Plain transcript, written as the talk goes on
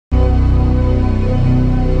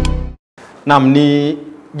Naam, ni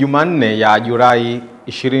Jumanne ya Julai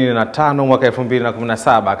 25 mwaka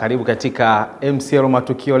 2017. Karibu katika MCL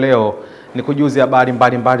Matukio. Leo ni kujuzi habari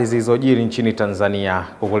mbalimbali zilizojiri nchini Tanzania.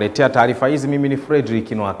 Kukuletea taarifa hizi mimi ni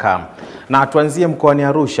Frederick Nwaka. Na tuanzie mkoani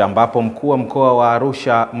Arusha ambapo mkuu wa mkoa wa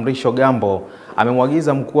Arusha Mrisho Gambo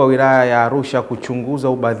amemwagiza mkuu wa wilaya ya Arusha kuchunguza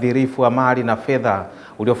ubadhirifu wa mali na fedha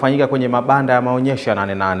uliofanyika kwenye mabanda ya maonyesho ya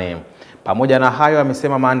Nanenane. Pamoja na hayo,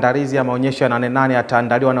 amesema maandalizi ya maonyesho ya Nanenane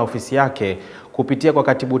yataandaliwa na ofisi yake kupitia kwa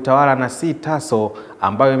katibu tawala na si TASO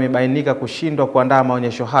ambayo imebainika kushindwa kuandaa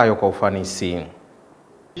maonyesho hayo kwa ufanisi.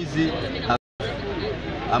 Hizi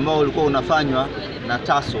ambao ulikuwa unafanywa na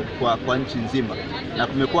TASO kwa nchi nzima, na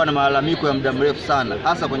kumekuwa na malalamiko ya muda mrefu sana,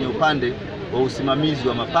 hasa kwenye upande wa usimamizi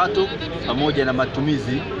wa mapato pamoja na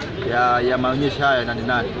matumizi ya maonyesho haya ya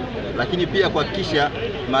Nanenane, lakini pia kuhakikisha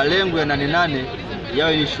malengo ya Nanenane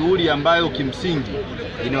yawe ni shughuli ambayo kimsingi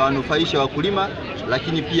inawanufaisha wakulima,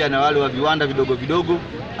 lakini pia na wale wa viwanda vidogo vidogo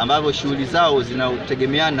ambavyo shughuli zao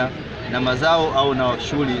zinategemeana na mazao au na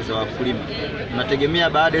shughuli za wakulima. Tunategemea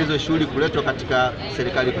baada ya hizo shughuli kuletwa katika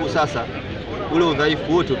serikali kuu, sasa ule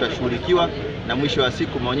udhaifu wote utashughulikiwa na mwisho wa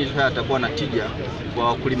siku maonyesho haya yatakuwa na tija kwa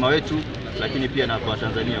wakulima wetu, lakini pia na kwa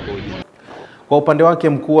Tanzania kwa ujumla. Kwa upande wake,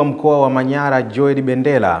 mkuu wa mkoa wa Manyara Joel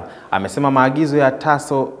Bendela amesema maagizo ya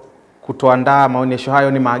TASO kutoandaa maonyesho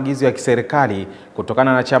hayo ni maagizo ya kiserikali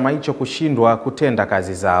kutokana na chama hicho kushindwa kutenda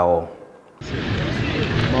kazi zao.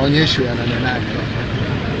 Maonyesho ya Nanenane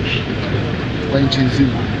kwa nchi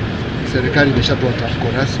nzima, serikali imeshatoa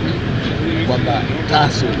tamko rasmi kwamba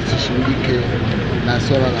TASO isishughulike na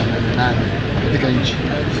swala la Nanenane katika nchi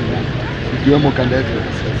nzima, ikiwemo kanda yetu ya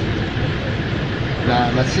kaskazini.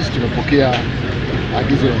 Na sisi tumepokea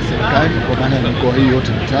agizo la serikali kwa maana ya mikoa hii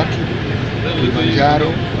yote mitatu, Kilimanjaro,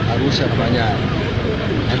 Arusha na Manyara.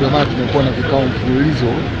 Ndio maana tumekuwa na vikao mfululizo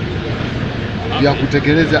vya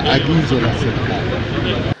kutekeleza agizo la serikali.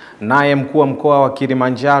 Naye mkuu wa mkoa wa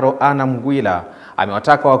Kilimanjaro Ana Mgwila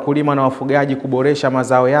amewataka wakulima na wafugaji kuboresha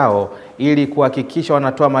mazao yao ili kuhakikisha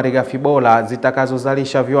wanatoa malighafi bora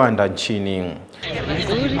zitakazozalisha viwanda nchini.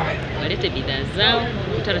 Vizuri, walete bidhaa zao.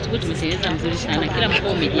 Utaratibu tumetengeneza mzuri sana. Kila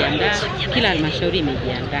mkoa umejiandaa, kila halmashauri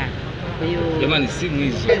imejiandaa. Kwa hiyo jamani, simu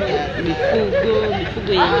hizi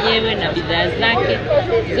mifugo yenyewe na bidhaa zake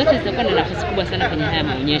zote zitakuwa na nafasi kubwa sana kwenye haya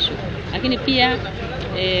maonyesho. Lakini pia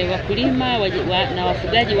wakulima na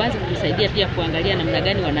wafugaji waanze kutusaidia pia kuangalia namna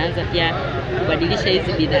gani wanaanza pia kubadilisha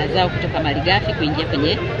hizi bidhaa zao kutoka malighafi kuingia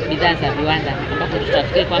kwenye bidhaa za viwanda, ambapo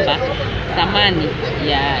tutafikiri kwamba thamani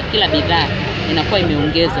ya kila bidhaa inakuwa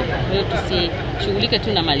imeongezwa. Kwa hiyo tusishughulike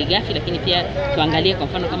tu na malighafi, lakini pia tuangalie, kwa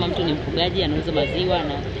mfano kama mtu ni mfugaji anauza maziwa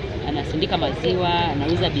na anasindika maziwa,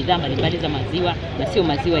 anauza bidhaa mbalimbali za maziwa na sio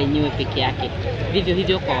maziwa yenyewe peke yake. Vivyo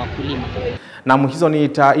hivyo kwa wakulima. Na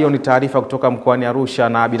hiyo ni taarifa kutoka mkoani Arusha,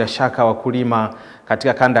 na bila shaka wakulima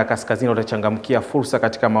katika kanda ya kaskazini watachangamkia fursa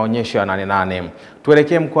katika maonyesho ya Nanenane.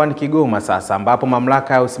 Tuelekee mkoani Kigoma sasa ambapo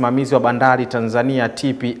mamlaka ya usimamizi wa bandari Tanzania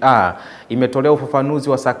TPA imetolea ufafanuzi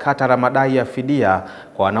wa sakata la madai ya fidia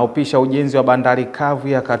kwa wanaopisha ujenzi wa bandari kavu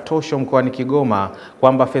ya Katosho mkoani Kigoma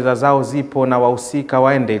kwamba fedha zao zipo na wahusika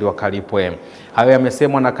waende ili wakalipwe. Hayo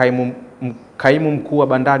yamesemwa na kaimu mkuu wa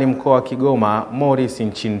bandari mkoa wa Kigoma Morris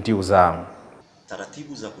Nchindiuza.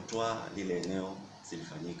 Taratibu za kutoa lile eneo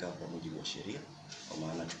zilifanyika kwa mujibu wa sheria, kwa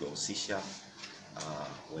maana tukiwahusisha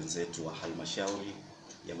wenzetu wa halmashauri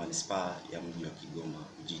ya manispaa ya mji wa Kigoma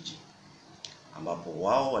Ujiji, ambapo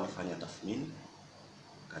wao walifanya tathmini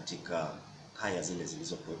katika kaya zile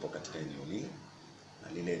zilizokuwepo katika eneo lile,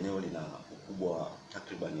 na lile eneo lina ukubwa wa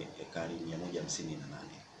takriban ekari 158,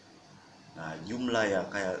 na jumla ya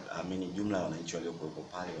kaya jumla ya wananchi waliokuwepo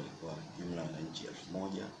pale walikuwa jumla ya wananchi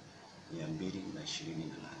 1228.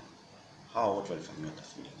 Hao wote walifanywa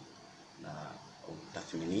tathmini, na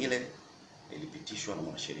tathmini ile ilipitishwa na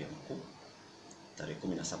mwanasheria mkuu tarehe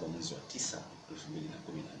 17 mwezi wa 9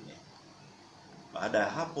 2014. Baada ya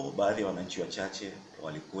hapo, baadhi ya wananchi wachache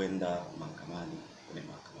walikwenda mahakamani kwenye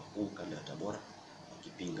mahakama kuu kanda ya Tabora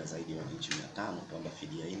wakipinga zaidi ya wananchi 500 kwamba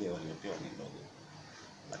fidia ile waliopewa ni ndogo.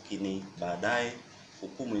 Lakini baadaye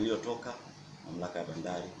hukumu iliyotoka mamlaka ya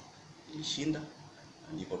bandari ilishinda,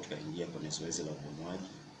 ndipo tukaingia kwenye zoezi la ubomoaji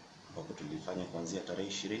ambapo tulifanya kuanzia tarehe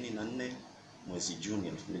 24 mwezi Juni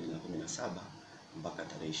 2017 mpaka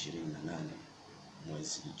tarehe 28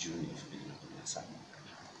 mwezi Juni 2017.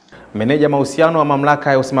 Meneja mahusiano wa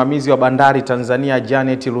mamlaka ya usimamizi wa bandari Tanzania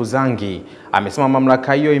Janet Luzangi amesema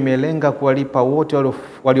mamlaka hiyo imelenga kuwalipa wote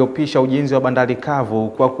waliopisha ujenzi wa bandari kavu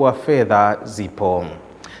kwa kuwa fedha zipo.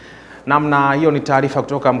 Namna hiyo ni taarifa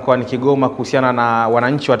kutoka mkoani Kigoma kuhusiana na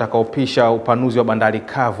wananchi watakaopisha upanuzi wa bandari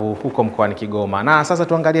kavu huko mkoani Kigoma. Na sasa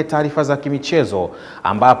tuangalie taarifa za kimichezo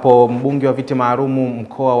ambapo mbunge wa viti maalum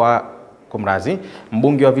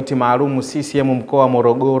mbunge wa viti maalum CCM mkoa wa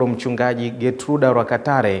Morogoro Mchungaji Getruda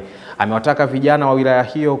Rwakatare amewataka vijana wa wilaya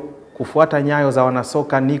hiyo kufuata nyayo za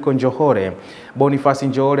wanasoka Niko Njohore, Boniface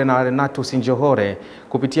Njohore na Renatus Njohore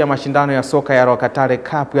kupitia mashindano ya soka ya Rwakatare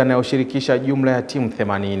Cup yanayoshirikisha jumla ya timu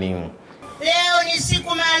 80. Leo ni siku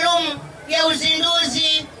maalum ya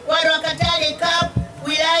uzinduzi wa Rwakatare Cup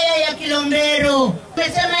wilaya ya Kilombero.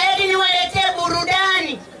 Tumesema hadi niwaletee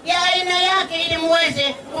burudani ya aina yake ili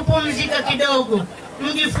muweze kupumzika kidogo,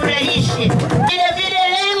 mjifurahishe. Vile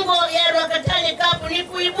lengo ya Rwakatare Cup ni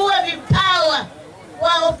kuibua vipawa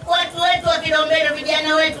watu wetu wa Kilombero,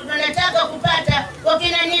 vijana wetu. Tunataka kupata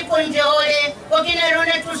wakina Niko Njohore, wakina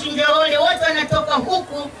Renatus Njohore, wote wanatoka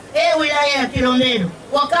huku wilaya ya Kilombero,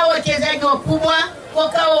 wakawa wachezaji wakubwa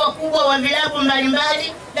wa vilabu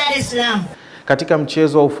mbalimbali Dar es Salaam. Katika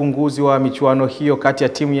mchezo wa ufunguzi wa michuano hiyo kati ya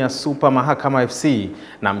timu ya Super Mahakama FC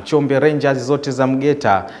na Mchombe Rangers, zote za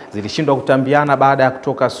Mgeta zilishindwa kutambiana baada ya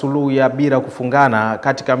kutoka suluhu ya bila kufungana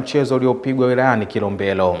katika mchezo uliopigwa wilayani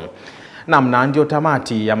Kilombero. Na ndio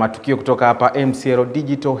tamati ya matukio kutoka hapa MCL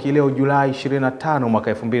Digital hii leo Julai 25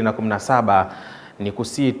 mwaka 2017. Ni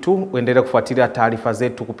kusii tu uendelee kufuatilia taarifa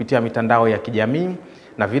zetu kupitia mitandao ya kijamii,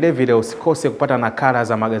 na vile vile usikose kupata nakala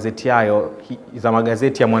za magazeti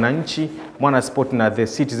ya Mwananchi, Mwanasport na The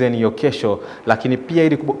Citizen hiyo kesho. Lakini pia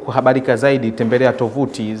ili kuhabarika zaidi tembelea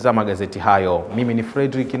tovuti za magazeti hayo. Mimi ni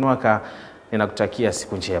Frederick Nwaka, ninakutakia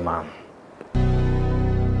siku njema.